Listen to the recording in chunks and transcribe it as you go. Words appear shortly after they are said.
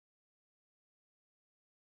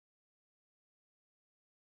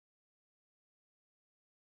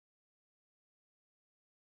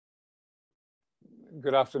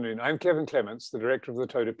Good afternoon. I'm Clements, the director of the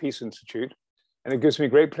Toda Peace Institute, and it gives me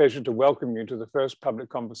great pleasure to welcome you to the first public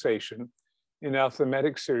conversation in our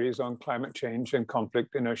thematic series on climate change and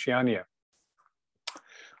conflict in Oceania.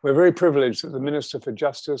 We're very privileged that the Minister for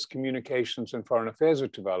Justice, Communications and Foreign Affairs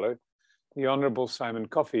of Tuvalu, the Honourable Simon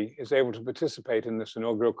Kofe, is able to participate in this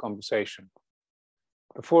inaugural conversation.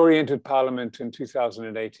 Before he entered Parliament in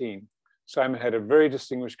 2018, Simon had a very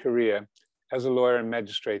distinguished career as a lawyer and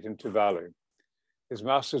magistrate in Tuvalu. His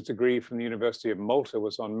master's degree from the University of Malta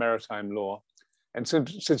was on maritime law, and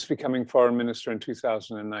since becoming foreign minister in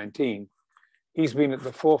 2019, he's been at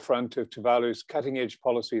the forefront of Tuvalu's cutting-edge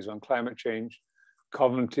policies on climate change,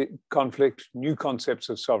 conflict, new concepts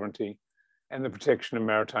of sovereignty, and the protection of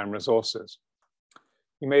maritime resources.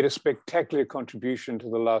 He made a spectacular contribution to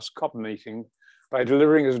the last COP meeting by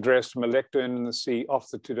delivering his address from a lectern in the sea off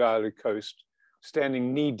the Tuvalu coast,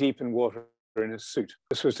 standing knee-deep in water in his suit.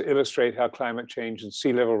 This was to illustrate how climate change and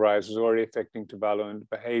sea level rise is already affecting Tuvaluan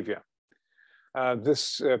behavior.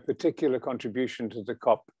 This particular contribution to the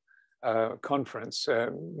COP conference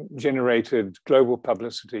generated global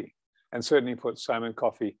publicity and certainly put Simon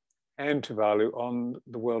Kofe and Tuvalu on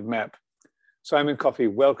the world map. Simon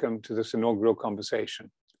Kofe, welcome to this inaugural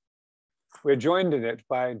conversation. We're joined in it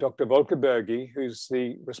by Dr. Volker Boege, who's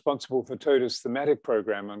the responsible for Toda's thematic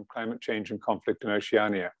program on climate change and conflict in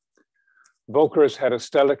Oceania. Volker has had a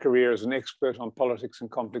stellar career as an expert on politics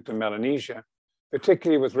and conflict in Melanesia,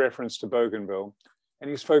 particularly with reference to Bougainville, and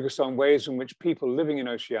he's focused on ways in which people living in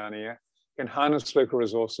Oceania can harness local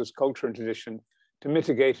resources, culture and tradition to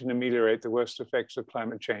mitigate and ameliorate the worst effects of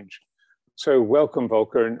climate change. So welcome,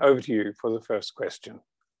 Volker, and over to you for the first question.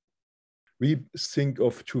 We think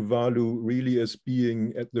of Tuvalu really as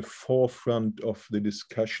being at the forefront of the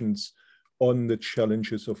discussions on the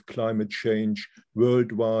challenges of climate change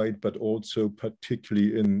worldwide, but also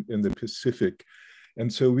particularly in the Pacific.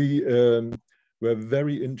 And so we were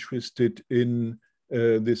very interested in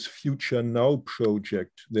this Future Now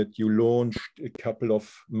project that you launched a couple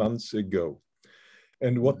of months ago.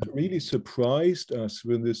 And what really surprised us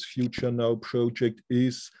with this Future Now project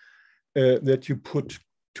is that you put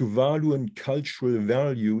Tuvaluan cultural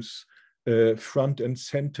values front and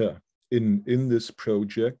center in this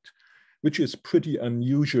project, which is pretty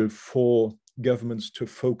unusual for governments to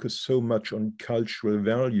focus so much on cultural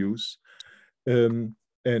values and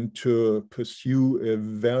to pursue a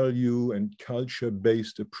value and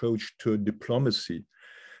culture-based approach to diplomacy.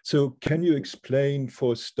 So can you explain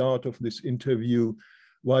for a start of this interview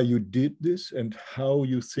why you did this and how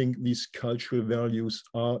you think these cultural values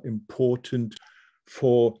are important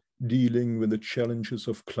for dealing with the challenges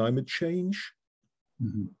of climate change?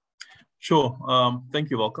 Mm-hmm. Sure.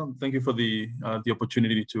 Thank you, Volker. Thank you for the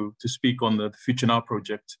opportunity to speak on the Future Now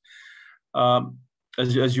project.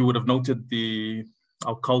 As you would have noted,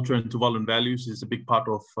 our culture and Tuvaluan values is a big part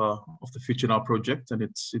of the Future Now project, and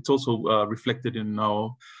it's also reflected in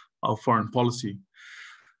our foreign policy.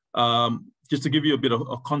 Just to give you a bit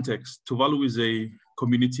of context, Tuvalu is a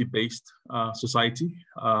community-based society.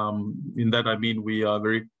 In that, I mean, we are a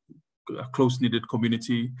very close-knitted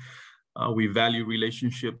community. We value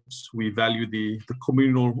relationships, we value the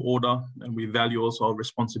communal order, and we value also our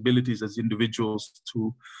responsibilities as individuals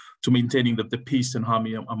to maintaining the peace and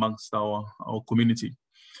harmony amongst our community.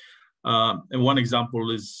 And one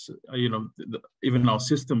example is, even our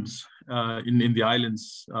systems in the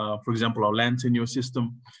islands, for example, our land tenure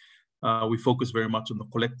system, we focus very much on the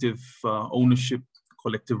collective ownership,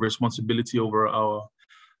 collective responsibility over our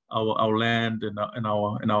land and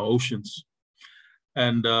our oceans.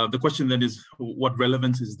 And the question then is, what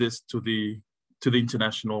relevance is this to the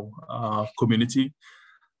international community?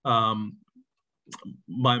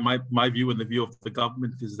 My view and the view of the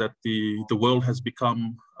government is that the world has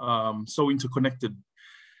become so interconnected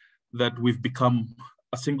that we've become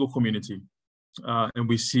a single community. And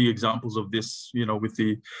we see examples of this, with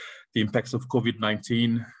the impacts of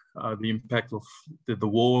COVID-19, the impact of the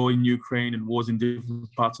war in Ukraine and wars in different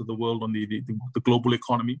parts of the world on the global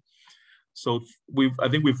economy. So I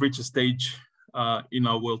think we've reached a stage in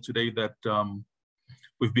our world today that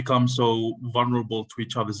we've become so vulnerable to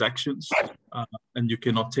each other's actions, and you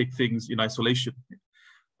cannot take things in isolation.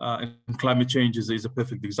 And climate change is a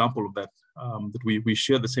perfect example of that, that we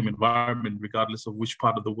share the same environment regardless of which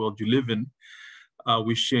part of the world you live in.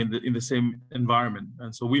 We share in the same environment.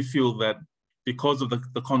 And so we feel that because of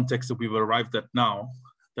the context that we've arrived at now,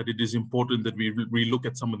 that it is important that we relook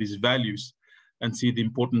at some of these values and see the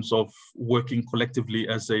importance of working collectively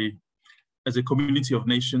as a community of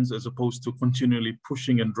nations, as opposed to continually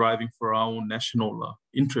pushing and driving for our own national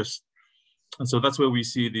interests. And so that's where we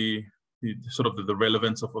see the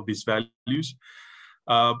relevance of these values.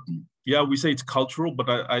 Yeah, we say it's cultural, but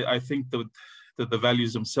I think that the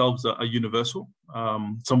values themselves are universal.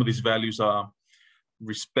 Some of these values are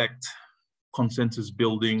respect, consensus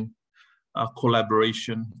building,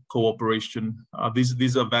 collaboration, cooperation.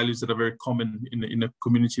 These are values that are very common in a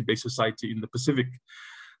community-based society in the Pacific.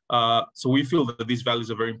 So we feel that these values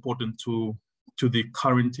are very important to the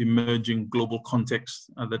current emerging global context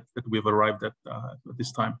that we've arrived at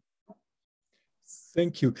this time.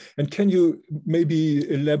 Thank you. And can you maybe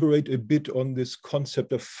elaborate a bit on this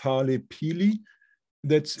concept of fale pili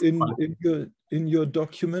that's in your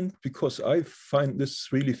document? Because I find this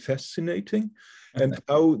really fascinating, and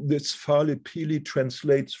how this fale pili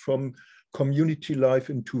translates from community life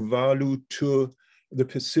in Tuvalu to the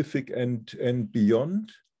Pacific and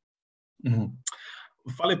beyond. Mm-hmm.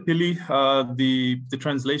 Fale pili, the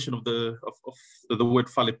translation of the word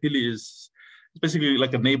fale pili is basically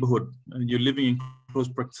like a neighborhood, and you're living in close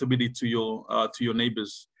proximity to your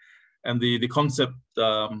neighbors. And the concept,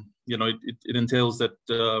 you know, it entails that,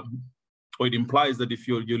 or it implies that if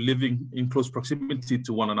you're living in close proximity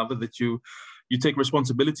to one another, that you take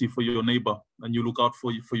responsibility for your neighbor and you look out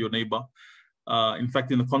for your neighbor. In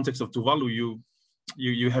fact, in the context of Tuvalu,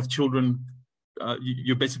 you have children.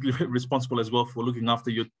 You're basically responsible as well for looking after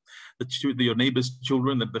your neighbor's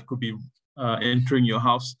children that could be entering your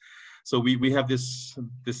house. So we have this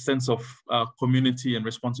sense of community and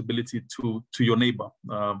responsibility to your neighbor.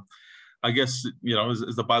 I guess, you know,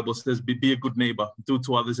 as the Bible says, be a good neighbor, do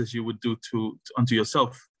to others as you would do unto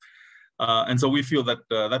yourself. And so we feel that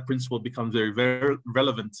that principle becomes very, very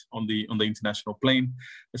relevant on the international plane,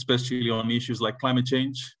 especially on issues like climate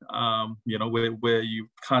change. You know, where you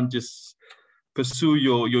can't just pursue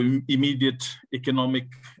your immediate economic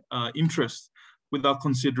interest without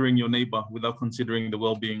considering your neighbor, without considering the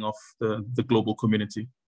well-being of the global community.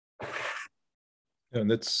 And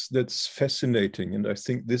that's fascinating, and I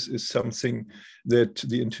think this is something that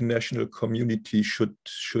the international community should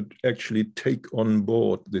actually take on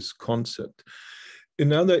board, this concept.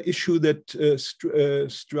 Another issue that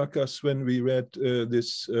struck us when we read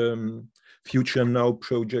this Future Now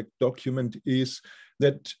project document is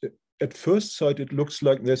that at first sight it looks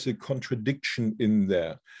like there's a contradiction in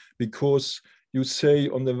there, because you say,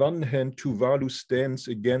 on the one hand, Tuvalu stands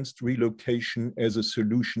against relocation as a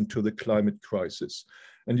solution to the climate crisis.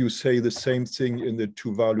 And you say the same thing in the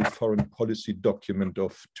Tuvalu foreign policy document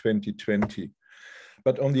of 2020.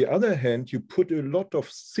 But on the other hand, you put a lot of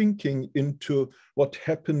thinking into what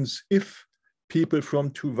happens if people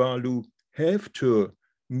from Tuvalu have to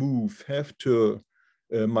move, have to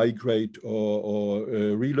migrate or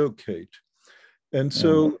relocate. And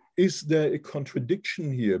so is there a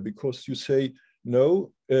contradiction here? Because you say,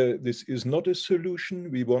 no, this is not a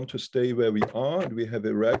solution. We want to stay where we are, and we have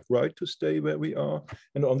a right to stay where we are.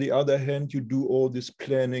 And on the other hand, you do all this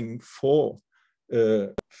planning for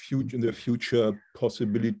in the future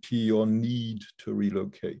possibility or need to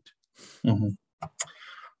relocate. Mm-hmm.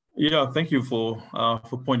 Yeah, thank you for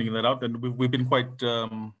pointing that out. And we've been quite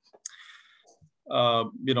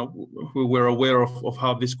you know, we're aware of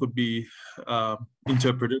how this could be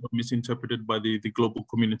interpreted or misinterpreted by the global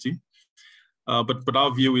community. But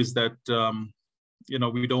our view is that, you know,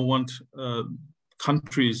 we don't want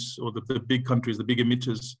countries or the big countries, the big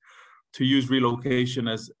emitters, to use relocation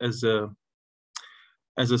as a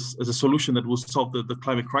solution that will solve the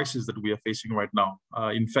climate crisis that we are facing right now.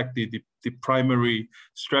 In fact, the primary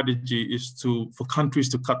strategy is for countries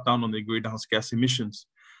to cut down on their greenhouse gas emissions.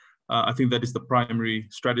 I think that is the primary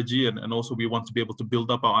strategy, and also we want to be able to build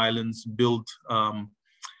up our islands, build our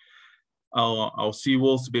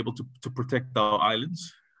seawalls to be able to protect our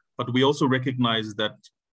islands. But we also recognize that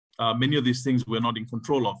many of these things we're not in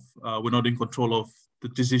control of. We're not in control of the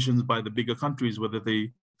decisions by the bigger countries, whether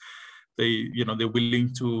they're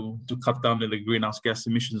willing to cut down on the greenhouse gas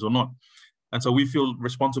emissions or not. And so we feel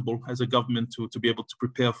responsible as a government to be able to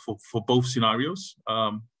prepare for both scenarios.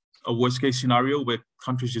 A worst case scenario where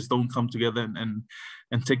countries just don't come together and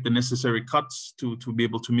take the necessary cuts to be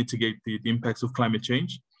able to mitigate the impacts of climate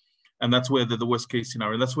change. And that's where the worst case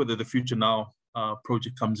scenario, that's where the Future Now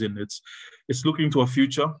project comes in. It's looking to a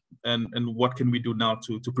future and what can we do now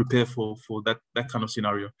to prepare for that kind of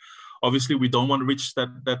scenario. Obviously, we don't want to reach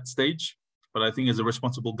that stage, but I think as a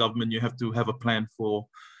responsible government, you have to have a plan for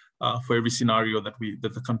every scenario that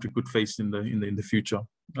the country could face in the future.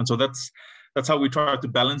 And so that's how we try to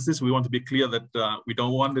balance this. We want to be clear that we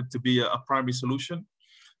don't want it to be a primary solution,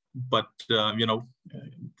 but you know,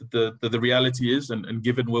 the reality is, and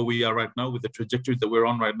given where we are right now with the trajectory that we're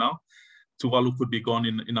on right now, Tuvalu could be gone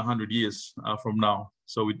in 100 years from now.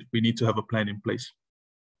 So we need to have a plan in place.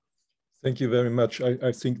 Thank you very much.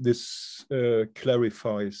 I think this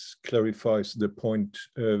clarifies the point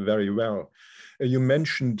very well. You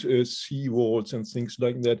mentioned sea walls and things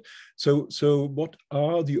like that. So what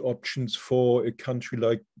are the options for a country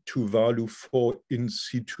like Tuvalu for in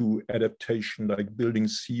situ adaptation, like building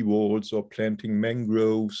sea walls or planting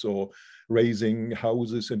mangroves or raising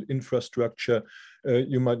houses and infrastructure?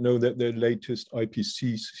 You might know that the latest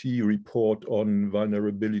IPCC report on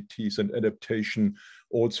vulnerabilities and adaptation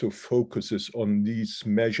also focuses on these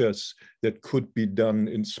measures that could be done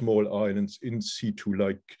in small islands in situ,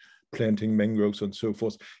 like planting mangroves and so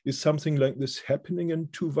forth. Is something like this happening in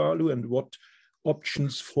Tuvalu, and what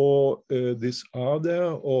options for this are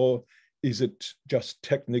there, or is it just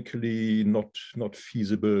technically not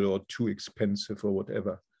feasible or too expensive or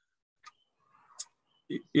whatever?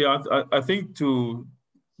 Yeah, I think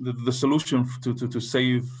the solution to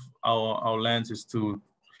save our lands is to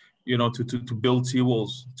build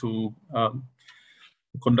seawalls, to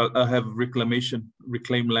have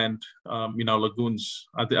reclaim land in our lagoons.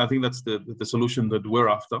 I think that's the solution that we're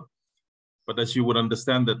after. But as you would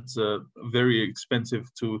understand, that's very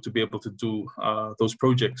expensive to be able to do those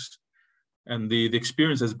projects. And the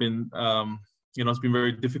experience has been, it's been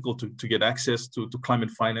very difficult to get access to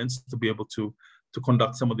climate finance to be able to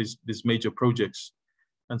conduct some of these major projects.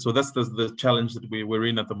 And so that's the challenge that we're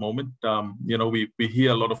in at the moment. We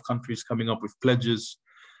hear a lot of countries coming up with pledges,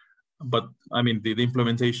 but I mean, the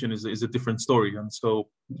implementation is a different story. And so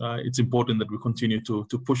it's important that we continue to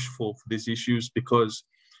push for these issues, because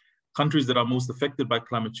countries that are most affected by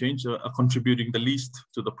climate change are contributing the least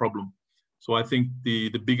to the problem. So I think the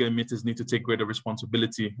bigger emitters need to take greater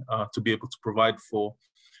responsibility to be able to provide for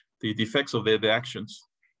the effects of their actions.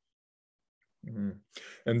 Mm.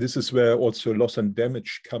 And this is where also loss and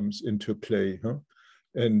damage comes into play, huh?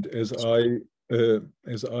 And as I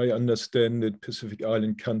understand it, Pacific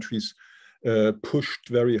Island countries pushed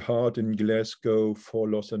very hard in Glasgow for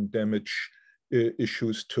loss and damage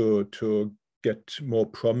issues to get more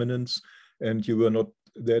prominence, and you were not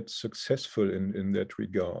that successful in that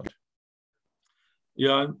regard.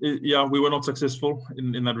 Yeah, we were not successful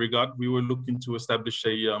in that regard. We were looking to establish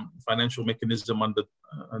a financial mechanism under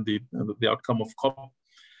the outcome of COP,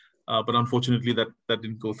 but unfortunately that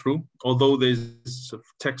didn't go through. Although there's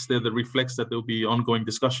text there that reflects that there'll be ongoing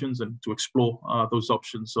discussions and to explore those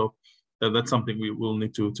options. So that's something we will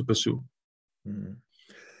need to pursue. Mm.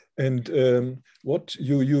 And what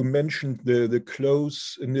you mentioned, the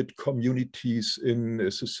close-knit communities in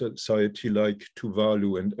a society like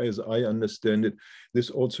Tuvalu, and as I understand it, this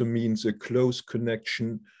also means a close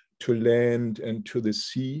connection to land and to the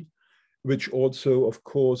sea, which also, of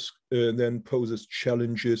course, then poses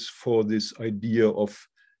challenges for this idea of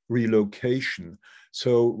relocation.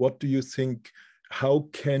 So what do you think, how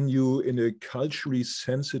can you, in a culturally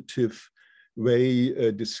sensitive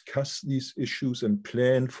way, discuss these issues and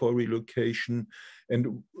plan for relocation,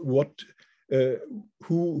 and what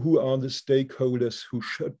who are the stakeholders who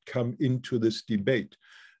should come into this debate?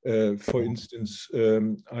 For instance,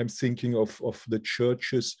 I'm thinking of the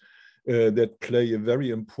churches that play a very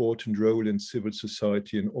important role in civil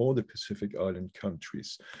society in all the Pacific Island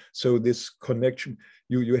countries. So this connection,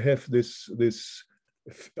 you have this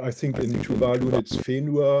I think in Tuvalu it's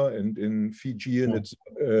Whenua, and in Fijian it's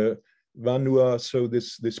Vanua, so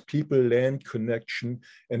this people-land connection,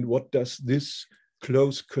 and what does this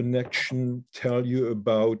close connection tell you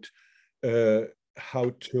about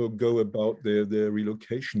how to go about the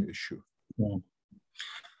relocation issue?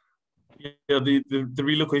 Yeah, the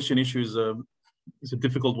relocation issue is a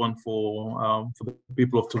difficult one for the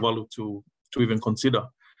people of Tuvalu to even consider.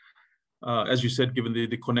 As you said, given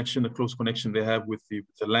the connection, the close connection they have with the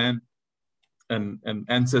land, and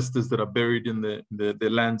ancestors that are buried in the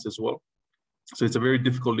lands as well. So it's a very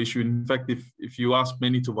difficult issue. In fact, if you ask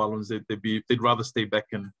many Tuvaluans, they'd rather stay back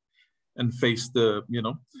and face the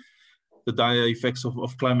dire effects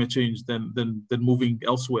of climate change than moving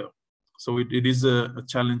elsewhere. So it is a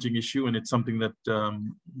challenging issue, and it's something that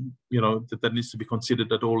that needs to be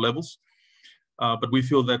considered at all levels. But we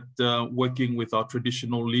feel that working with our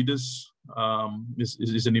traditional leaders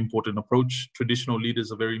is an important approach. Traditional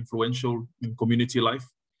leaders are very influential in community life.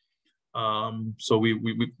 So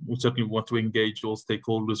we certainly want to engage all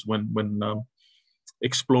stakeholders when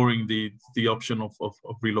exploring the option of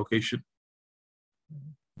relocation.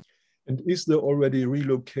 And is there already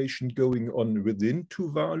relocation going on within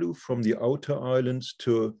Tuvalu, from the outer islands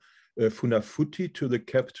to Funafuti, to the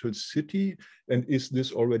capital city? And is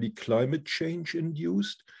this already climate change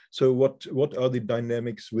induced? So what are the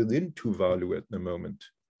dynamics within Tuvalu at the moment?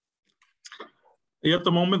 Yeah, at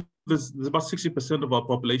the moment, there's about 60% of our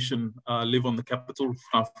population live on the capital,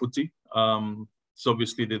 Funafuti. So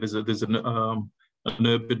obviously there's an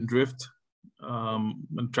urban drift,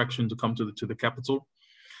 attraction to come to the capital.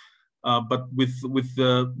 But with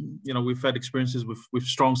we've had experiences with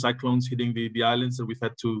strong cyclones hitting the islands, and we've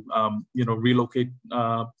had to relocate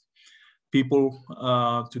people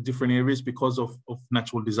to different areas because of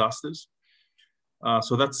natural disasters.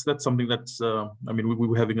 So that's something that's we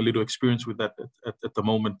were having a little experience with that at the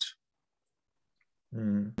moment.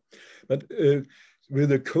 But with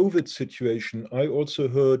the COVID situation, I also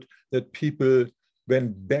heard that people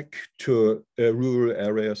went back to rural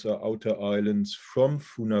areas or outer islands from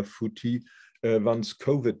Funafuti once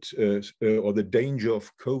COVID or the danger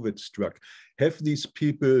of COVID struck. Have these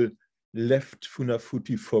people left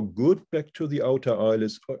Funafuti for good back to the outer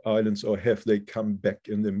islands, or have they come back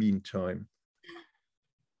in the meantime?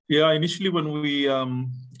 Yeah, initially when we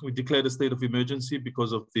declared a state of emergency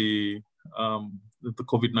because of the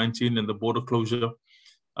COVID-19 and the border closure,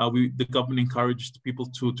 the government encouraged people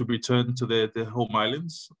to return to their home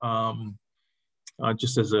islands,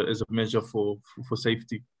 just as a measure for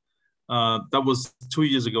safety. That was 2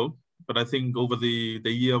 years ago, but I think over the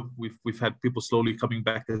year we've had people slowly coming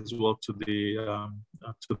back as well to the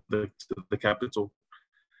capital.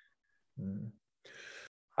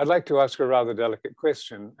 I'd like to ask a rather delicate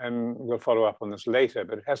question, and we'll follow up on this later,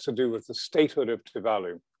 but it has to do with the statehood of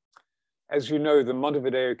Tuvalu. As you know, the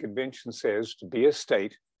Montevideo Convention says to be a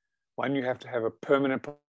state, 1, you have to have a permanent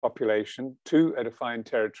population, 2, a defined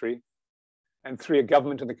territory, and 3, a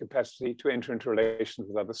government in the capacity to enter into relations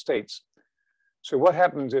with other states. So what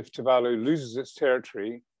happens if Tuvalu loses its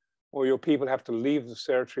territory, or your people have to leave the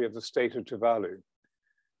territory of the state of Tuvalu?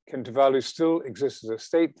 Can Tuvalu still exist as a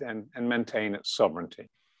state then and maintain its sovereignty?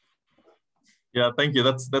 Yeah, thank you.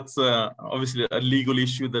 That's obviously a legal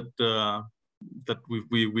issue that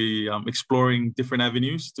we exploring different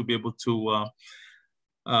avenues to be able to,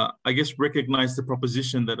 I guess, recognize the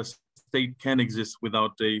proposition that a state can exist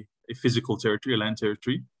without a physical territory, a land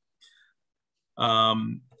territory.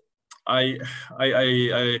 I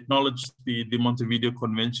acknowledge the Montevideo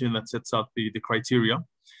Convention that sets out the criteria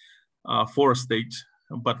for a state,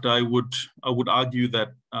 but I would argue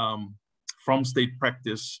that from state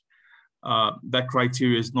practice, that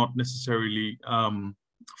criteria is not necessarily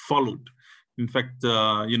followed. In fact,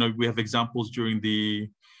 we have examples during the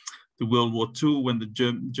World War II when the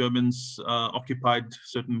Germans occupied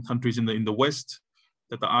certain countries in the West,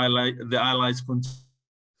 that the Allies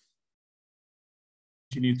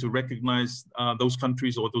continue to recognize those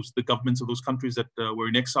countries or the governments of those countries that were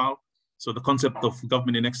in exile. So the concept of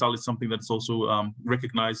government in exile is something that's also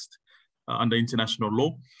recognized under international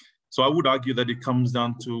law. So I would argue that it comes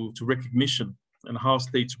down to recognition and how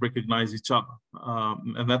states recognize each other.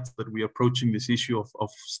 And that's that we're approaching this issue of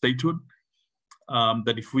statehood.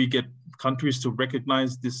 That if we get countries to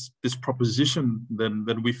recognize this proposition,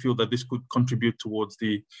 then we feel that this could contribute towards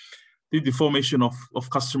the formation of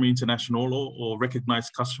customary international law or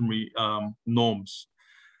recognized customary norms.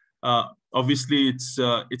 Obviously, it's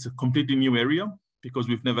a completely new area because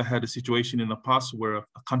we've never had a situation in the past where a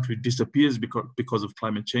country disappears because of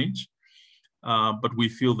climate change. But we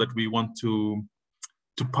feel that we want to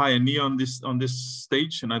pioneer on this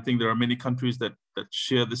stage, and I think there are many countries that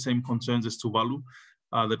share the same concerns as Tuvalu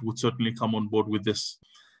that would certainly come on board with this.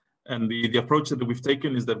 And the approach that we've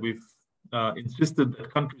taken is that we've insisted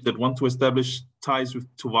that countries that want to establish ties with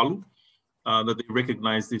Tuvalu that they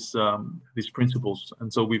recognize these principles.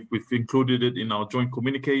 And so we've included it in our joint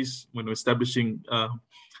communiques when we're establishing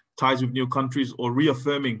ties with new countries or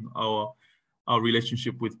reaffirming our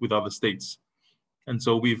relationship with other states. And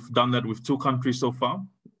so we've done that with 2 countries so far,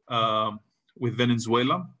 with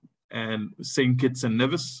Venezuela and St. Kitts and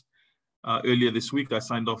Nevis. Earlier this week, I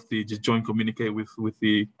signed off the joint communique with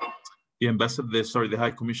the ambassador, the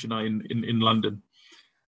High Commissioner in London.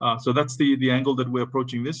 So that's the angle that we're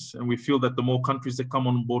approaching this, and we feel that the more countries that come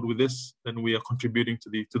on board with this, then we are contributing to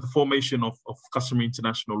the formation of customary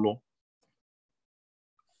international law.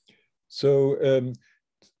 So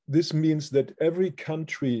this means that every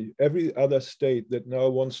country, every other state that now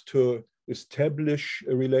wants to establish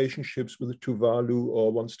relationships with Tuvalu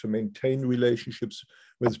or wants to maintain relationships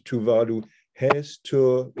with Tuvalu has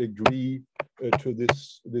to agree to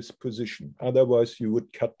this position. Otherwise, you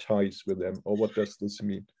would cut ties with them. Or what does this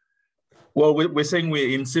mean? Well, we're saying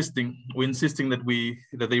we're insisting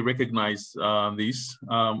that they recognize these.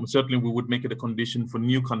 Certainly, we would make it a condition for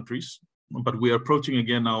new countries, but we are approaching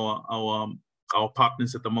again our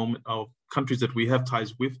partners at the moment, our countries that we have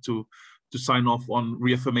ties with, to sign off on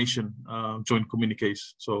reaffirmation joint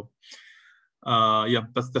communiques. So, yeah,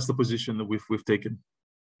 that's the position that we've taken.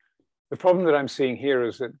 The problem that I'm seeing here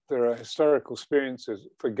is that there are historical experiences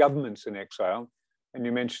for governments in exile, and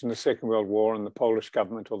you mentioned the Second World War and the Polish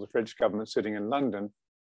government or the French government sitting in London,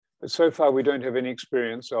 but so far we don't have any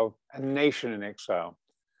experience of a nation in exile.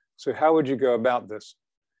 So how would you go about this?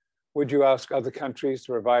 Would you ask other countries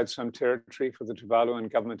to provide some territory for the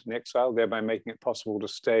Tuvaluan government in exile, thereby making it possible to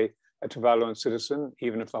stay a Tuvaluan citizen,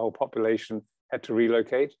 even if the whole population had to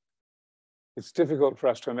relocate? It's difficult for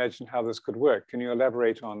us to imagine how this could work. Can you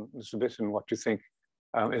elaborate on this a bit and what you think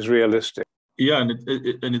is realistic? Yeah, and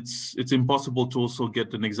it's impossible to also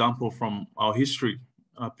get an example from our history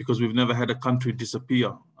because we've never had a country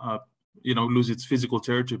disappear, lose its physical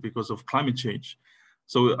territory because of climate change.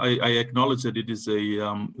 So I acknowledge that it's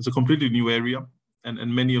a completely new area,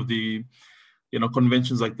 and many of the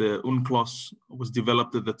conventions like the UNCLOS was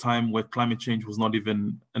developed at the time where climate change was not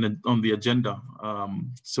even on the agenda.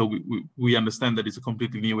 So we understand that it's a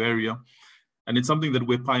completely new area, and it's something that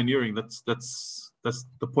we're pioneering. That's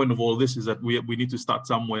the point of all this, is that we need to start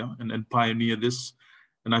somewhere and pioneer this.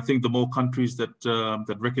 And I think the more countries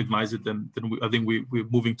that recognize it, then I think we're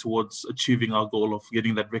moving towards achieving our goal of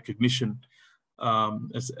getting that recognition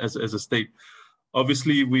as a state.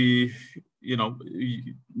 Obviously,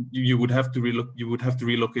 you would have to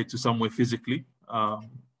relocate to somewhere physically,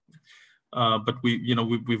 but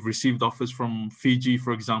we've received offers from Fiji,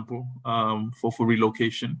 for example, for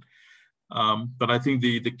relocation. But I think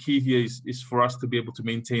the key here is for us to be able to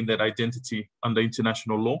maintain that identity under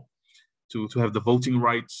international law, to have the voting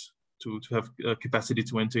rights, to have capacity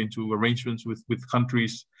to enter into arrangements with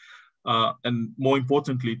countries, and more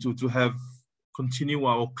importantly, to continue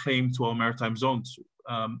our claim to our maritime zones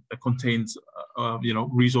that contains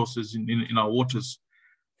resources in our waters.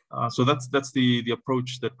 So that's the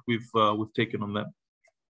approach that we've taken on that.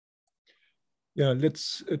 Yeah,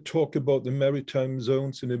 let's talk about the maritime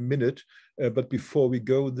zones in a minute. But before we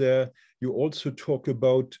go there, you also talk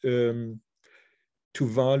about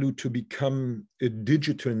Tuvalu to become a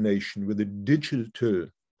digital nation with a digital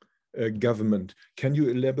government. Can you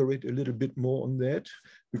elaborate a little bit more on that?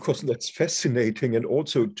 Because that's fascinating and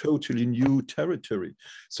also totally new territory.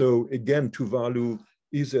 So again, Tuvalu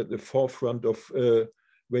is at the forefront of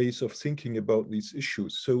ways of thinking about these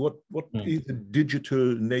issues. So what is a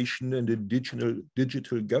digital nation and a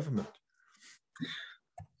digital government?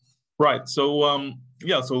 Right. So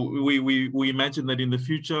so we imagine that in the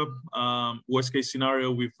future, worst case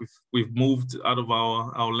scenario, we've moved out of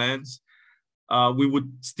our lands. We would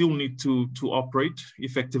still need to operate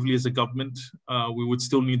effectively as a government. We would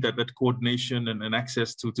still need that coordination and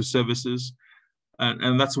access to services,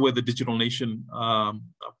 and that's where the digital nation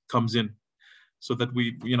comes in. So that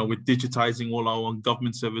we're digitizing all our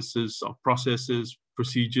government services, our processes,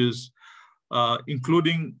 procedures,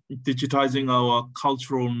 including digitizing our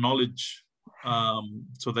cultural knowledge,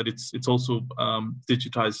 so that it's also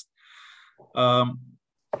digitized.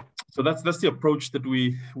 So that's the approach that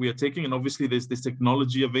we are taking, and obviously there's this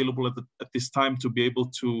technology available at this time to be able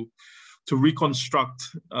to reconstruct,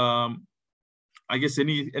 I guess,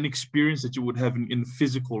 any experience that you would have in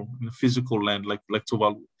a physical land like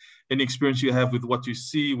Tuvalu. Any experience you have with what you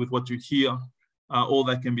see, with what you hear, all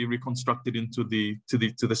that can be reconstructed into the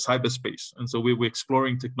cyberspace. And so we're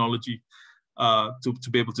exploring technology to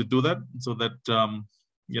be able to do that, so that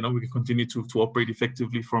we can continue to operate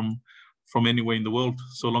effectively from anywhere in the world,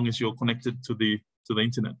 so long as you're connected to the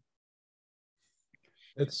internet.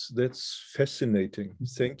 That's fascinating.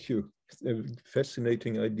 Thank you.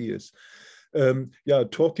 Fascinating ideas.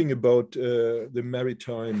 Talking about the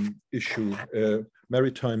maritime issue,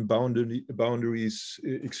 maritime boundaries,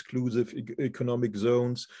 exclusive economic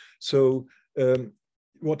zones. So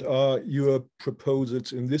what are your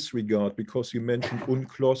proposals in this regard? Because you mentioned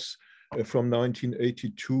UNCLOS from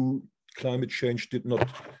 1982. Climate change did not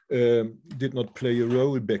play a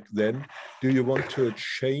role back then. Do you want to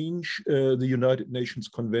change the United Nations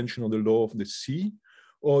Convention on the Law of the Sea?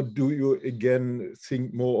 Or do you again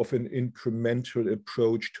think more of an incremental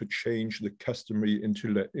approach to change the customary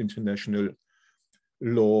international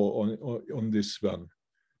law on this one?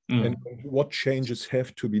 And what changes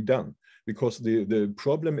have to be done? Because the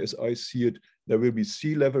problem, as I see it, there will be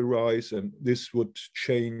sea level rise, and this would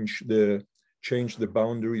change the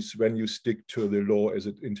boundaries when you stick to the law as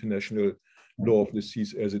an international law of the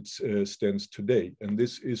seas as it stands today. And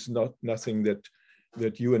this is nothing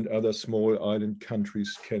that you and other small island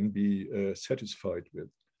countries can be satisfied with.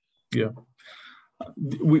 Yeah.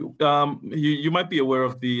 You might be aware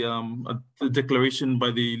of the declaration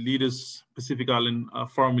by the leaders, Pacific Island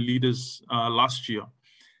Forum leaders last year,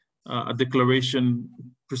 a declaration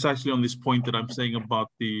precisely on this point that I'm saying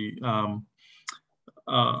about the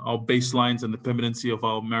our baselines and the permanency of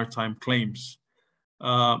our maritime claims.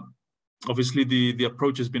 Obviously, the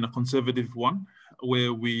approach has been a conservative one,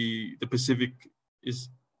 where the Pacific is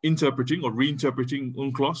interpreting or reinterpreting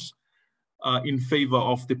UNCLOS in favor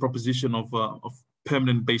of the proposition of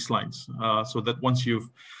permanent baselines, so that once you've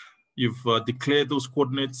declared those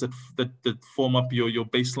coordinates that form up your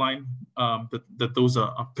baseline, that those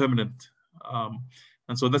are permanent.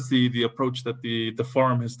 And so that's the approach that the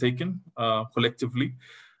forum has taken collectively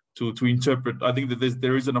to interpret. I think that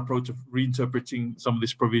there is an approach of reinterpreting some of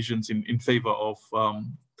these provisions in favor of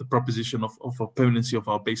the proposition of a permanency of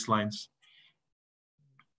our baselines.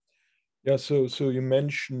 Yeah, so you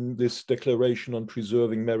mentioned this declaration on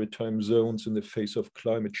preserving maritime zones in the face of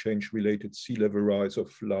climate change-related sea level rise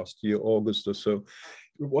of last year, August or so.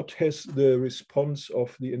 What has the response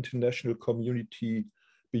of the international community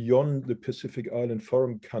beyond the Pacific Island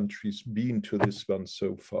Forum countries been to this one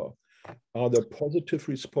so far? Are there positive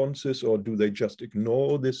responses, or do they just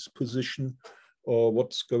ignore this position, or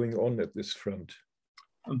what's going on at this front?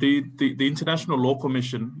 The International Law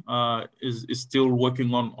Commission is still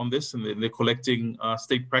working on this, and they're collecting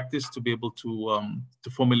state practice to be able to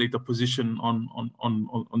formulate a position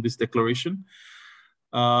on this declaration.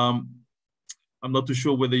 I'm not too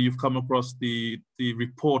sure whether you've come across the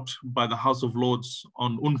report by the House of Lords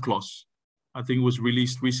on UNCLOS. I think it was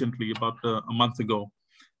released recently, about a month ago.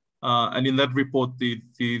 And in that report,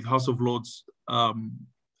 the House of Lords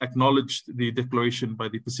acknowledged the declaration by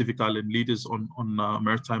the Pacific Island leaders on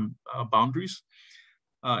maritime boundaries.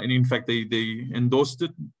 And in fact, they endorsed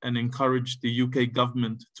it and encouraged the UK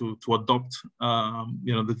government to adopt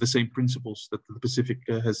the same principles that the Pacific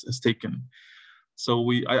has taken.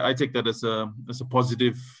 So I take that as a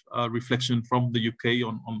positive reflection from the UK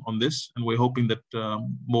on this, and we're hoping that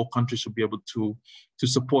more countries will be able to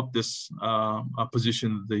support this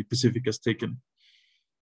position the Pacific has taken.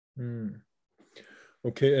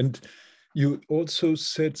 Okay, and you also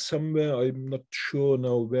said somewhere, I'm not sure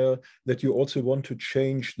now where, that you also want to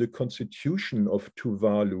change the constitution of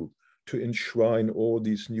Tuvalu to enshrine all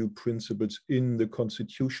these new principles in the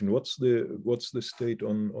constitution. What's the state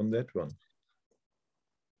on that one?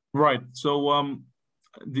 Right. So I'm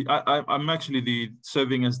actually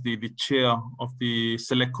serving as the chair of the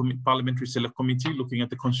parliamentary select committee looking at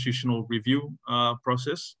the constitutional review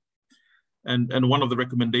process. And one of the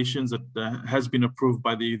recommendations that has been approved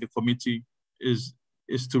by the committee is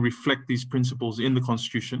to reflect these principles in the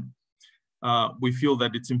constitution. We feel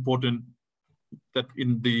that it's important that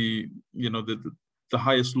in the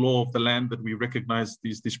highest law of the land that we recognize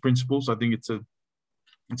these principles. I think it's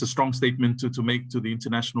a strong statement to make to the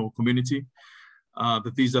international community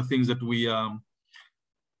that these are things that we are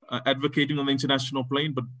advocating on the international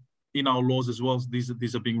plane, but in our laws as well,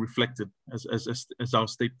 these are being reflected as our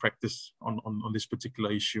state practice on this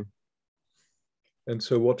particular issue. And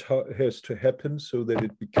so what has to happen so that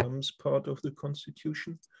it becomes part of the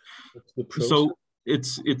constitution? What's the process? So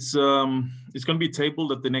it's going to be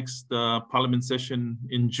tabled at the next parliament session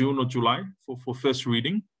in June or July for first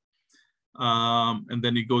reading. And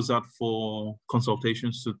then it goes out for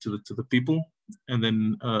consultations to the people. And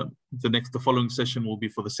then the following session will be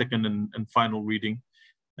for the second and final reading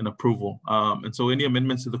and approval. And so any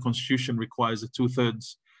amendments to the constitution requires a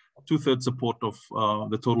two-thirds support of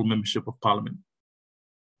the total membership of parliament.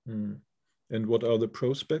 And what are the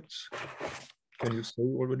prospects? Can you say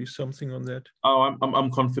already something on that? Oh, I'm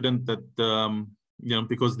confident that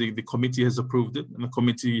because the committee has approved it, and the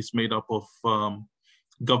committee is made up of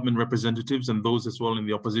government representatives and those as well in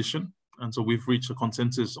the opposition. And so we've reached a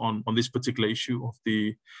consensus on this particular issue of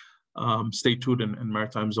the statehood and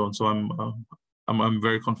maritime zone. So I'm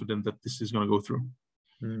very confident that this is going to go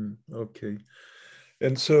through. Okay.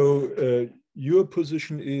 And so your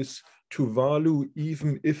position is Tuvalu,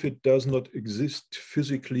 even if it does not exist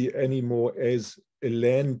physically anymore as a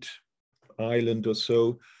land island or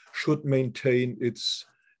so, should maintain its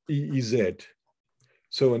EEZ.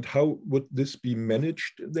 So, and how would this be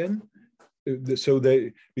managed then?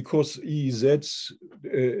 Because EEZs,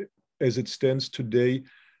 as it stands today,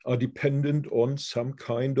 are dependent on some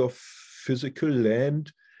kind of physical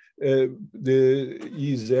land the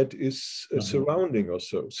EEZ is surrounding or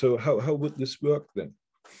so. So how would this work then?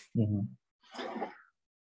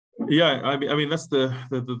 Yeah, I mean that's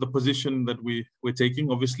the position that we're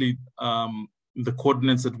taking. Obviously, the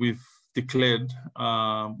coordinates that we've declared,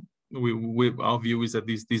 our view is that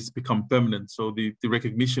these become permanent. So the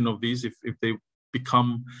recognition of these, if they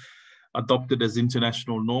become adopted as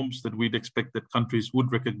international norms, that we'd expect that countries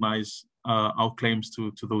would recognize our claims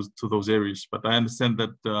to those areas. But I understand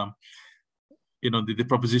that the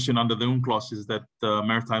proposition under the UNCLOS is that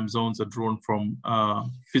maritime zones are drawn from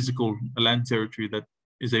physical land territory that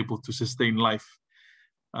is able to sustain life.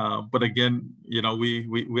 But again,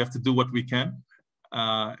 we have to do what we can,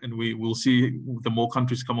 and we will see the more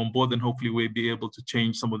countries come on board, then hopefully we'll be able to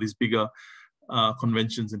change some of these bigger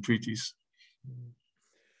conventions and treaties.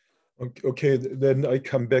 Okay, then I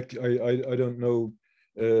come back. I don't know,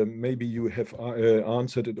 maybe you have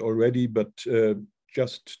answered it already, but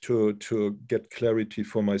just to get clarity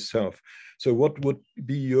for myself. So what would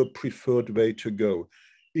be your preferred way to go?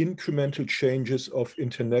 Incremental changes of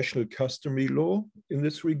international customary law in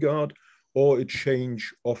this regard, or a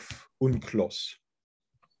change of UNCLOS?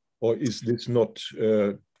 Or is this not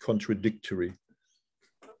contradictory?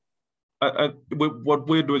 What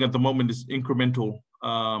we're doing at the moment is incremental.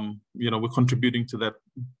 We're contributing to that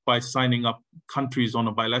by signing up countries on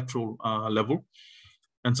a bilateral level.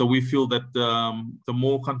 And so we feel that the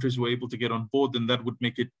more countries we're able to get on board, then that would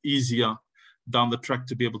make it easier down the track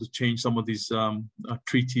to be able to change some of these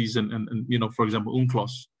treaties and for example,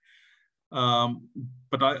 UNCLOS.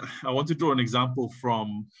 But I want to draw an example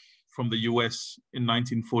from the US in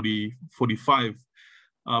 1945.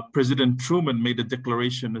 President Truman made a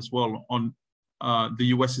declaration as well on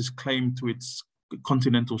the US's claim to its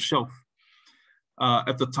continental shelf.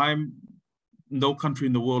 At the time, no country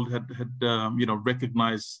in the world had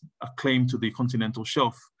recognized a claim to the continental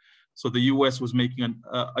shelf. So the US was making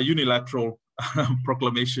a unilateral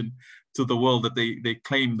proclamation to the world that they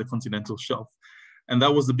claimed the continental shelf. And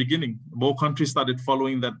that was the beginning. More countries started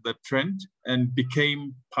following that trend and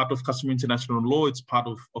became part of customary international law. It's part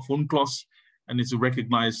of UNCLOS, and it's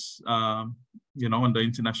recognized under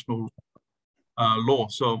international law.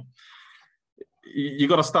 So you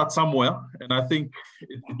got to start somewhere, and I think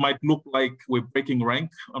it might look like we're breaking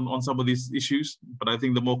rank on some of these issues, but I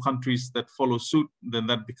think the more countries that follow suit, then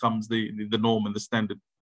that becomes the norm and the standard.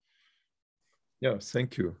 Yeah,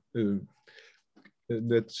 thank you.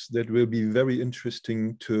 That will be very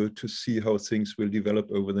interesting to see how things will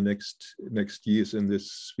develop over the next years in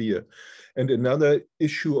this sphere. And another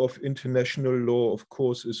issue of international law, of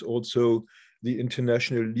course, is also the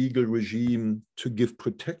international legal regime to give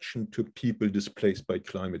protection to people displaced by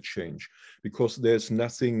climate change, because there's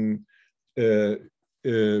nothing there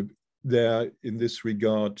in this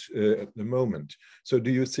regard at the moment. So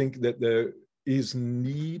do you think that there is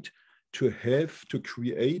need to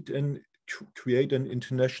create an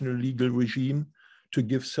international legal regime to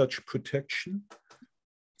give such protection?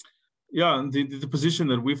 Yeah, and the position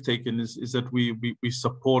that we've taken is that we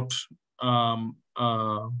support the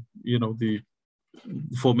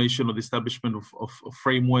formation or the establishment of a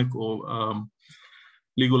framework or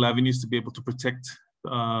legal avenues to be able to protect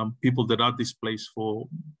people that are displaced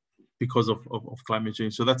because of climate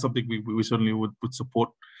change. So that's something we certainly would support.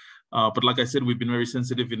 But like I said, we've been very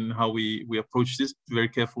sensitive in how we approach this, very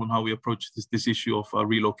careful in how we approach this issue of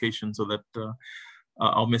relocation, so that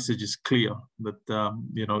our message is clear that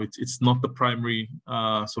it's not the primary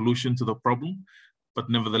solution to the problem, but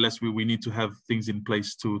nevertheless we need to have things in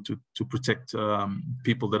place to protect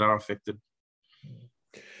people that are affected.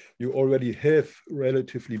 You already have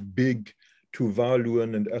relatively big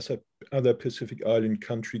Tuvaluan and other Pacific Island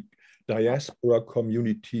country diaspora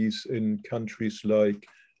communities in countries like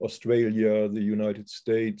Australia, the United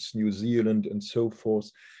States, New Zealand, and so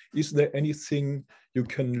forth. Is there anything you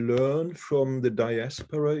can learn from the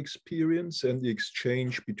diaspora experience and the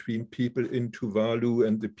exchange between people in Tuvalu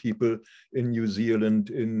and the people in New Zealand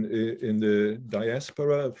in the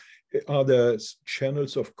diaspora? Are there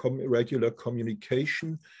channels of regular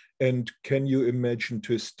communication? And can you imagine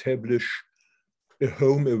to establish a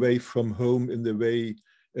home away from home in the way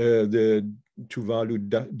the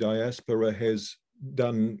Tuvalu diaspora has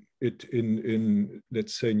done it in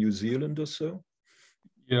let's say New Zealand or so?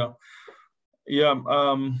 Yeah.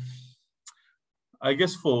 I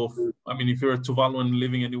guess if you're a Tuvaluan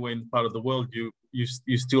living anywhere in part of the world,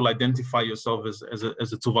 you still identify yourself as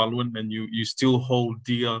a Tuvaluan, and you still hold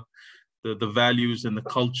dear the values and the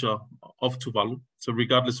culture of Tuvalu. So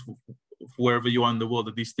regardless of wherever you are in the world,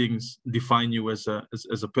 that these things define you as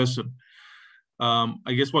a person.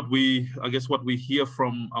 I guess what we hear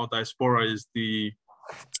from our diaspora is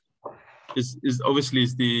obviously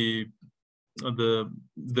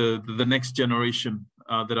the next generation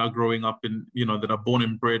that are growing up that are born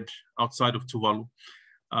and bred outside of Tuvalu.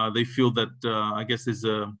 They feel that I guess there's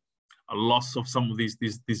a loss of some of these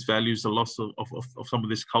values, a loss of some of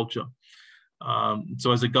this culture.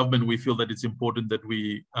 So as a government, we feel that it's important that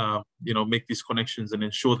we make these connections and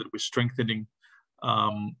ensure that we're strengthening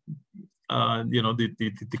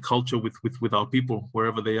the culture with our people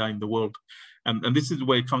wherever they are in the world. And this is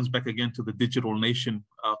where it comes back again to the digital nation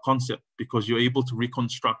concept, because you're able to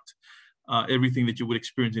reconstruct everything that you would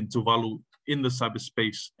experience in Tuvalu in the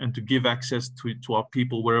cyberspace, and to give access to our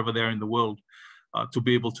people wherever they are in the world, to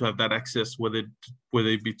be able to have that access, whether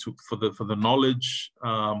it be for the knowledge,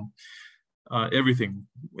 everything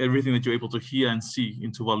that you're able to hear and see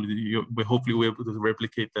in Tuvalu. Hopefully we're able to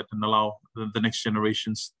replicate that and allow the next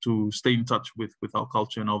generations to stay in touch with our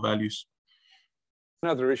culture and our values.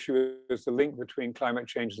 Another issue is the link between climate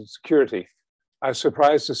change and security. I was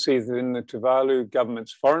surprised to see that in the Tuvalu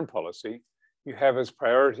government's foreign policy, you have as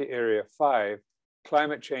priority area 5,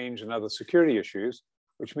 climate change and other security issues,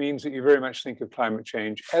 which means that you very much think of climate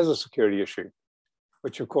change as a security issue,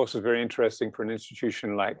 which of course is very interesting for an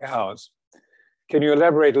institution like ours. Can you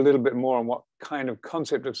elaborate a little bit more on what kind of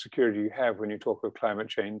concept of security you have when you talk of climate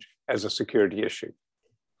change as a security issue?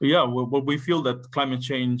 Yeah, well, we feel that climate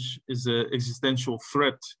change is an existential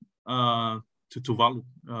threat to Tuvalu.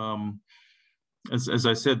 As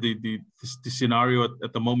I said, the scenario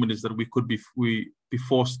at the moment is that we could be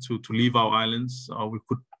forced to leave our islands, or we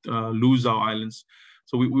could lose our islands.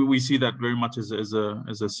 So we see that very much as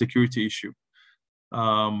a security issue.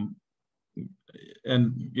 And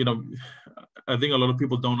I think a lot of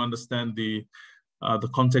people don't understand the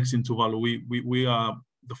context in Tuvalu. We are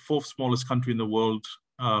the 4th smallest country in the world,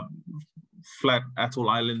 flat atoll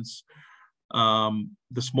islands,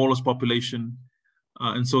 the smallest population.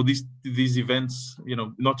 And so these events,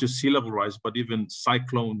 not just sea level rise, but even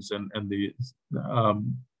cyclones and the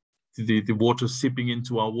water seeping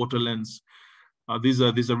into our waterlands. These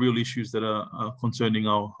are real issues that are concerning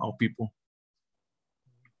our people.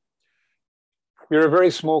 You're a very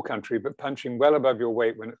small country, but punching well above your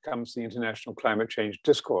weight when it comes to the international climate change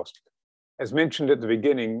discourse. As mentioned at the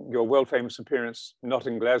beginning, your world-famous appearance, not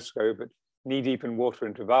in Glasgow, but knee-deep in water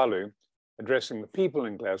in Tuvalu, addressing the people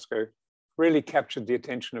in Glasgow, really captured the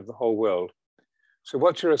attention of the whole world. So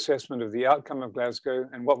what's your assessment of the outcome of Glasgow,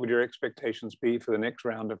 and what would your expectations be for the next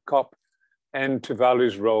round of COP and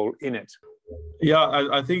Tuvalu's role in it? Yeah,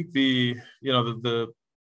 I think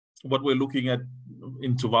what we're looking at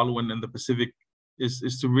in Tuvalu and the Pacific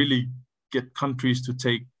is to really get countries to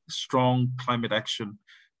take strong climate action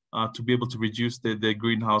to be able to reduce their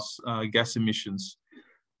greenhouse gas emissions.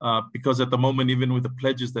 Because at the moment, even with the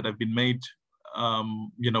pledges that have been made,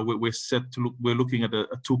 we're looking at a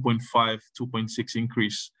 2.5, 2.6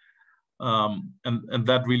 increase, and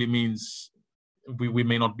that really means we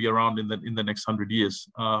may not be around in the next 100 years,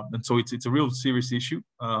 and so it's a real serious issue.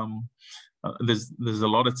 There's a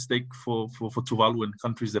lot at stake for Tuvalu and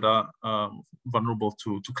countries that are vulnerable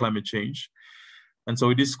to climate change, and so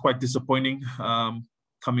it is quite disappointing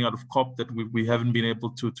coming out of COP that we haven't been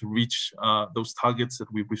able to reach those targets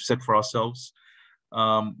that we've set for ourselves.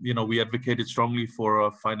 We advocated strongly for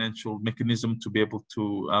a financial mechanism to be able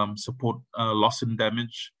to support loss and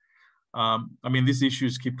damage. These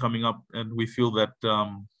issues keep coming up, and we feel that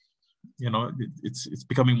it's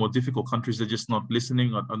becoming more difficult. Countries are just not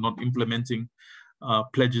listening, are not implementing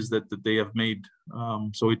pledges that they have made.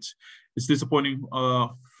 So it's disappointing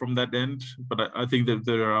from that end. But I think that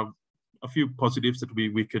there are a few positives that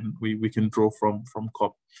we can draw from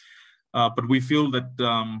COP. But we feel that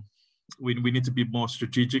we need to be more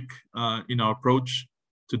strategic in our approach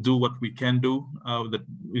to do what we can do, that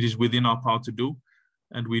it is within our power to do.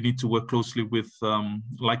 And we need to work closely with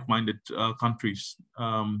like-minded countries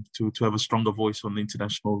to have a stronger voice on the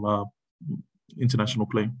international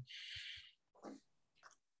plane.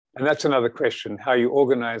 And that's another question, how you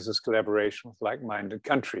organize this collaboration with like-minded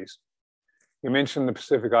countries. You mentioned the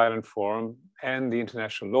Pacific Island Forum and the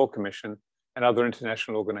International Law Commission and other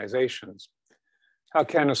international organizations. How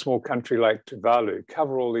can a small country like Tuvalu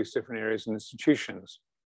cover all these different areas and institutions?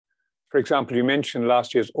 For example, you mentioned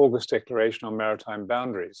last year's August Declaration on Maritime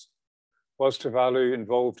Boundaries. Was Tuvalu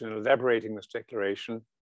involved in elaborating this declaration?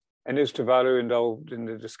 And is Tuvalu involved in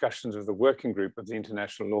the discussions of the working group of the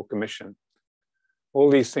International Law Commission? All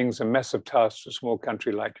these things are massive tasks for a small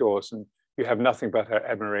country like yours, and you have nothing but our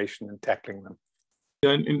admiration in tackling them.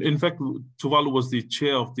 Yeah, in fact, Tuvalu was the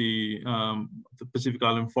chair of the Pacific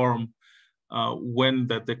Island Forum when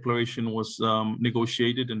that declaration was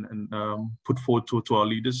negotiated and put forward to our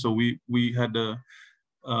leaders. So we had a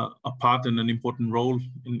part and an important role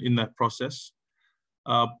in that process.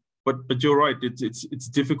 But you're right, it's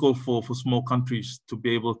difficult for small countries to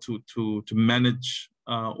be able to manage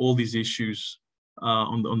all these issues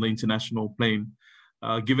on the international plane.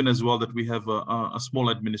 Given as well that we have a small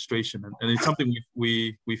administration, and it's something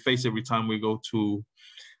we face every time we go to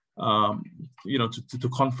to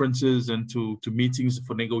conferences and to meetings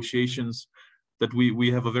for negotiations, that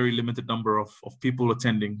we have a very limited number of people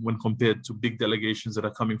attending when compared to big delegations that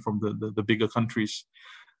are coming from the bigger countries.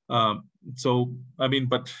 So, I mean,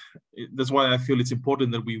 but that's why I feel it's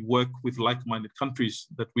important that we work with like-minded countries,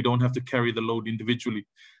 that we don't have to carry the load individually,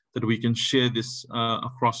 that we can share this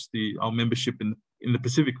across our membership in the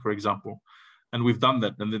Pacific, for example. And we've done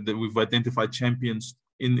that, and that we've identified champions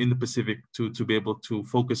in the Pacific to be able to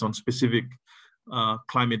focus on specific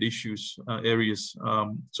climate issues areas.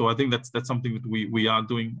 So I think that's something that we are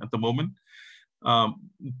doing at the moment.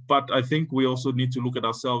 But I think we also need to look at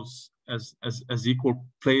ourselves as equal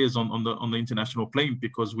players on the international plane,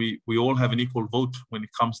 because we all have an equal vote when it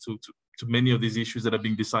comes to many of these issues that are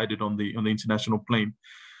being decided on the international plane.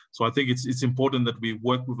 So I think it's important that we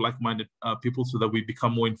work with like-minded people so that we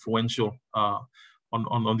become more influential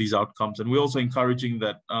on these outcomes. And we're also encouraging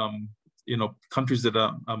that countries that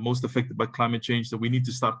are most affected by climate change, that we need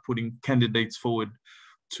to start putting candidates forward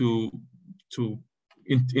to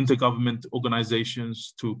intergovernment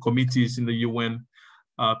organizations, to committees in the UN,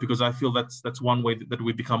 because I feel that's one way that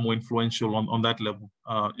we become more influential on that level,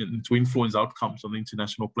 to influence outcomes on the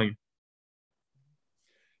international plane.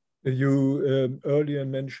 You earlier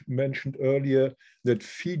mentioned earlier that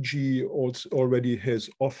Fiji also already has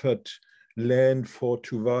offered land for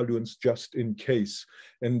Tuvaluans just in case.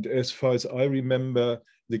 And as far as I remember,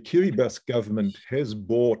 the Kiribati government has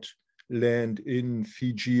bought land in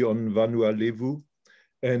Fiji on Vanuatu.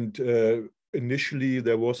 And initially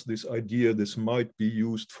there was this idea this might be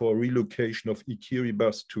used for relocation of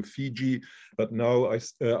Kiribati to Fiji. But now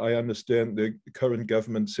I understand the current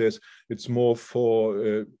government says it's more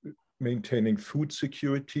for maintaining food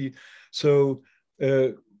security. So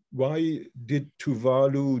why did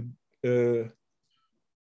Tuvalu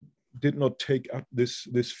did not take up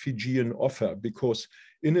this Fijian offer? Because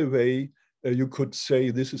in a way, you could say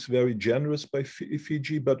this is very generous by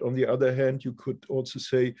Fiji, but on the other hand, you could also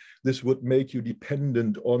say this would make you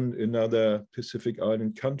dependent on another Pacific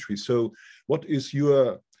Island country. So what is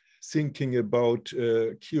your thinking about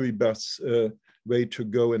Kiribati's way to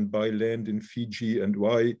go and buy land in Fiji, and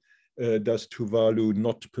why does Tuvalu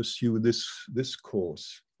not pursue this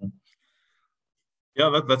course?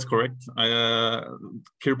 Yeah, that's correct.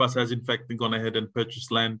 Kiribati has in fact gone ahead and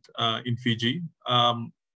purchased land in Fiji.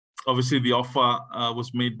 Obviously, the offer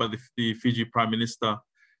was made by the Fiji Prime Minister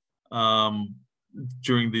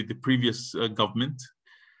during the previous government,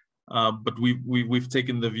 but we've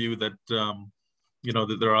taken the view that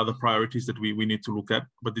that there are other priorities that we need to look at.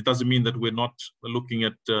 But it doesn't mean that we're not looking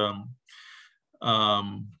at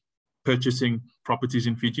purchasing properties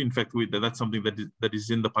in Fiji. In fact, that's something that is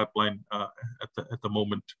in the pipeline at the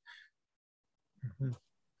moment. Mm-hmm.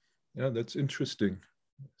 Yeah, that's interesting.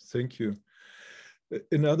 Thank you.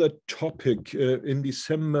 Another topic, in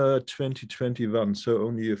December 2021, so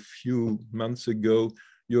only a few months ago,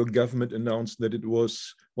 your government announced that it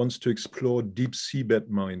wants to explore deep seabed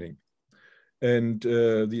mining. And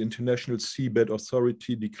the International Seabed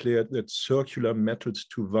Authority declared that Circular Metals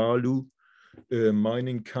Tuvalu, a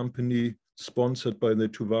mining company sponsored by the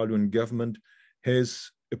Tuvaluan government, has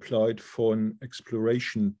applied for an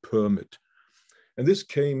exploration permit. And this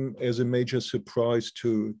came as a major surprise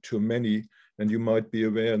to many. And you might be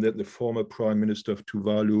aware that the former Prime Minister of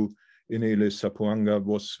Tuvalu, Inele Sapuanga,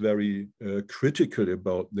 was very critical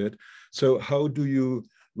about that. So how do you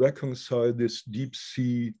reconcile this deep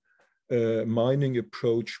sea mining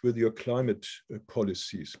approach with your climate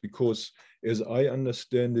policies? Because as I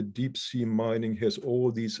understand it, deep sea mining has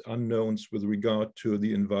all these unknowns with regard to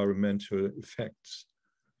the environmental effects.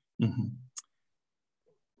 Mm-hmm.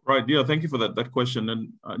 Right, yeah, thank you for that question.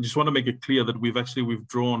 And I just want to make it clear that we've actually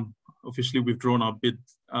officially withdrawn our bid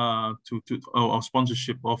to our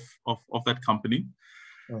sponsorship of that company,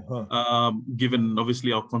 given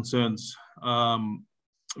obviously our concerns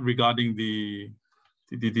regarding the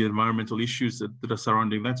environmental issues that are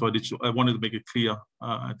surrounding that. So I wanted to make it clear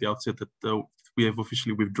at the outset that we have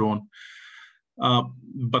officially withdrawn.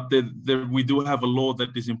 But we do have a law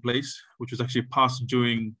that is in place, which was actually passed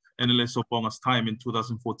during Inele Sapuanga's time in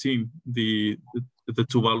 2014, the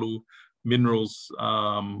Tuvalu Minerals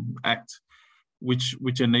Act, which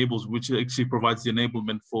actually provides the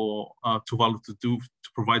enablement for Tuvalu to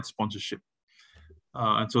provide sponsorship,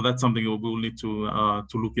 and so that's something we will need to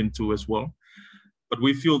look into as well. But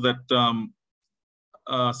we feel that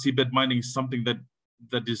seabed mining is something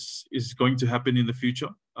that is going to happen in the future,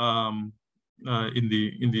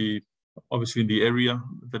 obviously in the area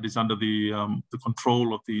that is under the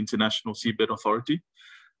control of the International Seabed Authority,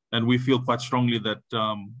 and we feel quite strongly that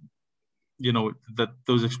that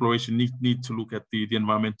those exploration need to look at the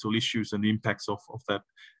environmental issues and the impacts of that.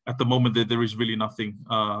 At the moment, there is really nothing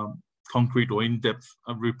concrete or in-depth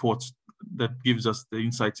reports that gives us the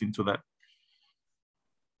insights into that.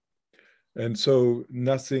 And so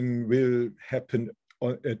nothing will happen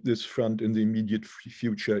at this front in the immediate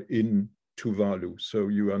future in Tuvalu. So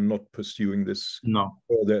you are not pursuing this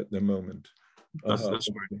further at the moment. That's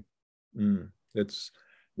right.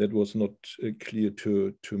 That was not clear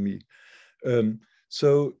to me.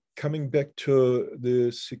 So coming back to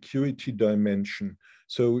the security dimension.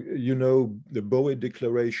 So, the Boege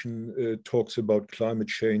Declaration talks about climate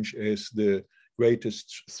change as the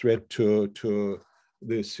greatest threat to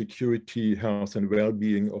the security, health, and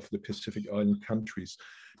well-being of the Pacific Island countries.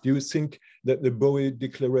 Do you think that the Boege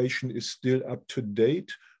Declaration is still up to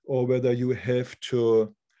date, or whether you have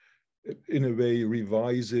to, in a way,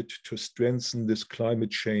 revise it to strengthen this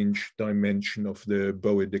climate change dimension of the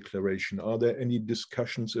Boege Declaration? Are there any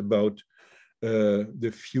discussions about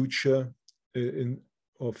the future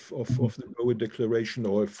of the Boege Declaration,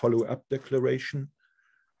 or a follow-up declaration?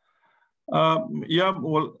 Yeah,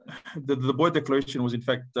 well, the Boege Declaration was, in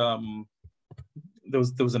fact, there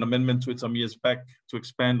was an amendment to it some years back to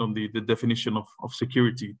expand on the definition of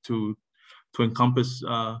security to encompass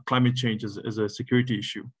climate change as a security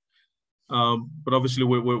issue. But obviously,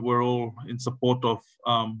 we're all in support of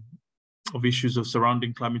issues of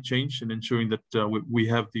surrounding climate change and ensuring that we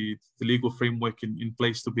have the legal framework in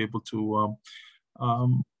place to be able to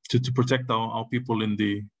protect our people in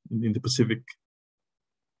the Pacific.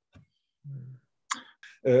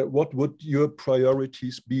 What would your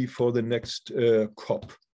priorities be for the next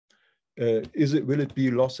COP? Will it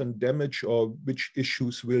be loss and damage, or which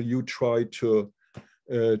issues will you try to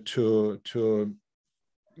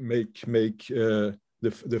make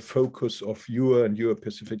the focus of you and your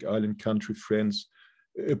Pacific Island country friends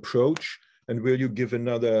approach? And will you give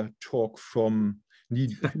another talk from knee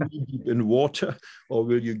deep in water, or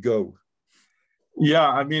will you go? Yeah,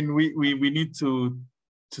 I mean, we need to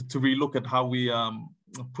relook at how we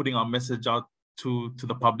putting our message out to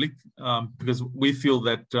the public, because we feel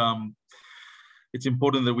that it's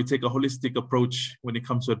important that we take a holistic approach when it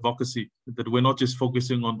comes to advocacy, that we're not just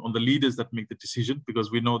focusing on the leaders that make the decision,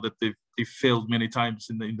 because we know that they've failed many times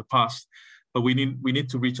in the past, but we need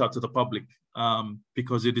to reach out to the public,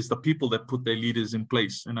 because it is the people that put their leaders in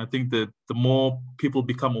place. And I think that the more people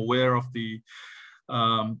become aware of the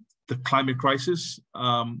climate crisis,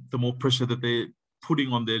 the more pressure that they're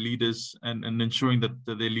putting on their leaders, and ensuring that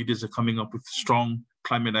their leaders are coming up with strong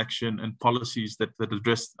climate action and policies that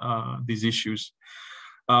address these issues.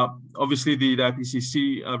 Obviously, the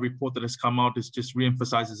IPCC report that has come out just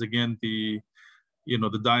reemphasizes again the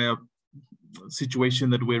dire situation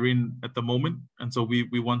that we're in at the moment, and so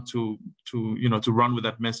we want to run with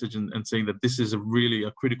that message and saying that this is really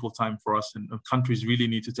a critical time for us, and countries really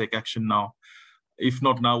need to take action now. If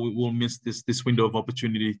not now, we will miss this window of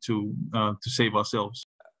opportunity to save ourselves.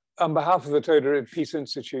 On behalf of the Toda Peace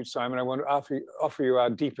Institute, Simon, I want to offer you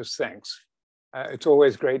our deepest thanks. It's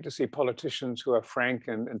always great to see politicians who are frank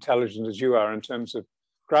and intelligent as you are in terms of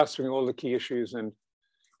grasping all the key issues and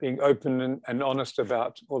being open and honest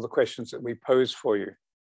about all the questions that we pose for you.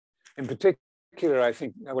 In particular, I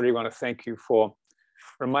think I really want to thank you for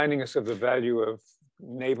reminding us of the value of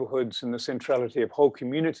neighborhoods and the centrality of whole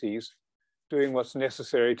communities doing what's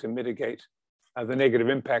necessary to mitigate the negative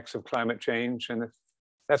impacts of climate change. And if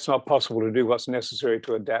that's not possible, to do what's necessary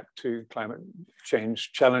to adapt to climate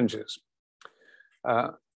change challenges.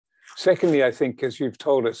 Secondly, I think, as you've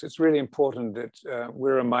told us, it's really important that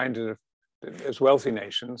we're reminded of, as wealthy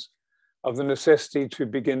nations, of the necessity to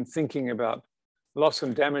begin thinking about loss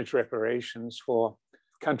and damage reparations for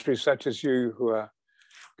countries such as you, who are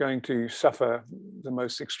going to suffer the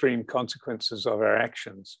most extreme consequences of our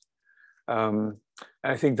actions.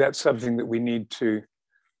 I think that's something that we need to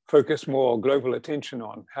focus more global attention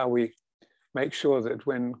on, how we make sure that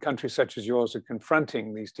when countries such as yours are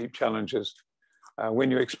confronting these deep challenges,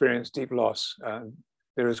 when you experience deep loss,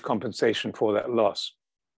 there is compensation for that loss.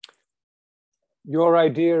 Your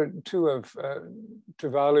idea too of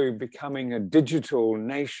Tuvalu becoming a digital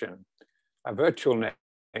nation, a virtual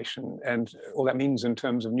nation, and all that means in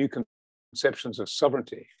terms of new conceptions of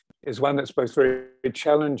sovereignty, is one that's both very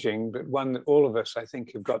challenging, but one that all of us, I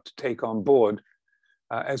think, have got to take on board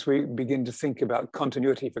as we begin to think about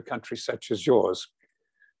continuity for countries such as yours.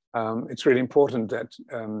 It's really important that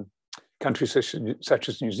countries such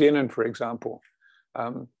as New Zealand, for example,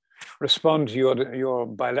 respond to your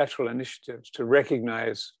bilateral initiatives to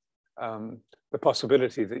recognize the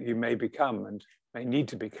possibility that you may become and may need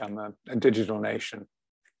to become a digital nation.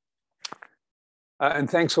 And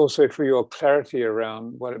thanks also for your clarity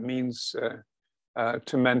around what it means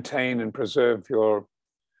to maintain and preserve your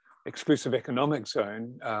exclusive economic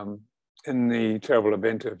zone in the terrible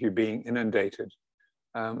event of you being inundated.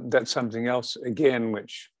 That's something else, again,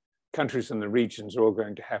 which countries in the regions are all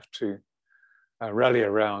going to have to rally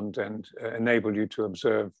around and enable you to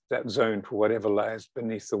observe that zone for whatever lies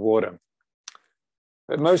beneath the water.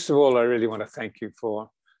 But most of all, I really want to thank you for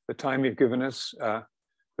the time you've given us,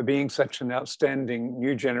 for being such an outstanding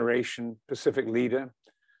new generation Pacific leader,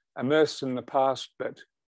 immersed in the past, but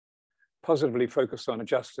positively focused on a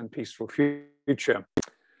just and peaceful future.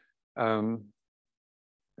 It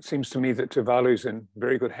seems to me that Tuvalu's in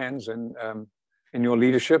very good hands in your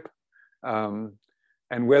leadership.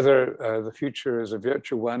 And whether the future is a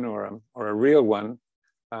virtual one or a real one,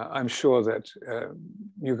 I'm sure that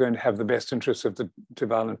you're going to have the best interests of the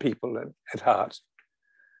Tuvaluan people at heart.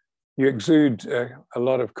 You exude a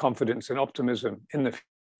lot of confidence and optimism in the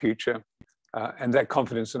future, and that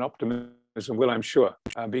confidence and optimism will, I'm sure,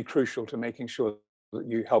 be crucial to making sure that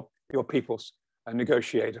you help your peoples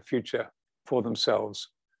negotiate a future for themselves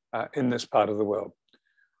in this part of the world.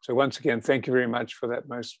 So once again, thank you very much for that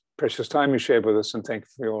most precious time you shared with us, and thank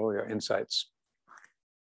you for all your insights.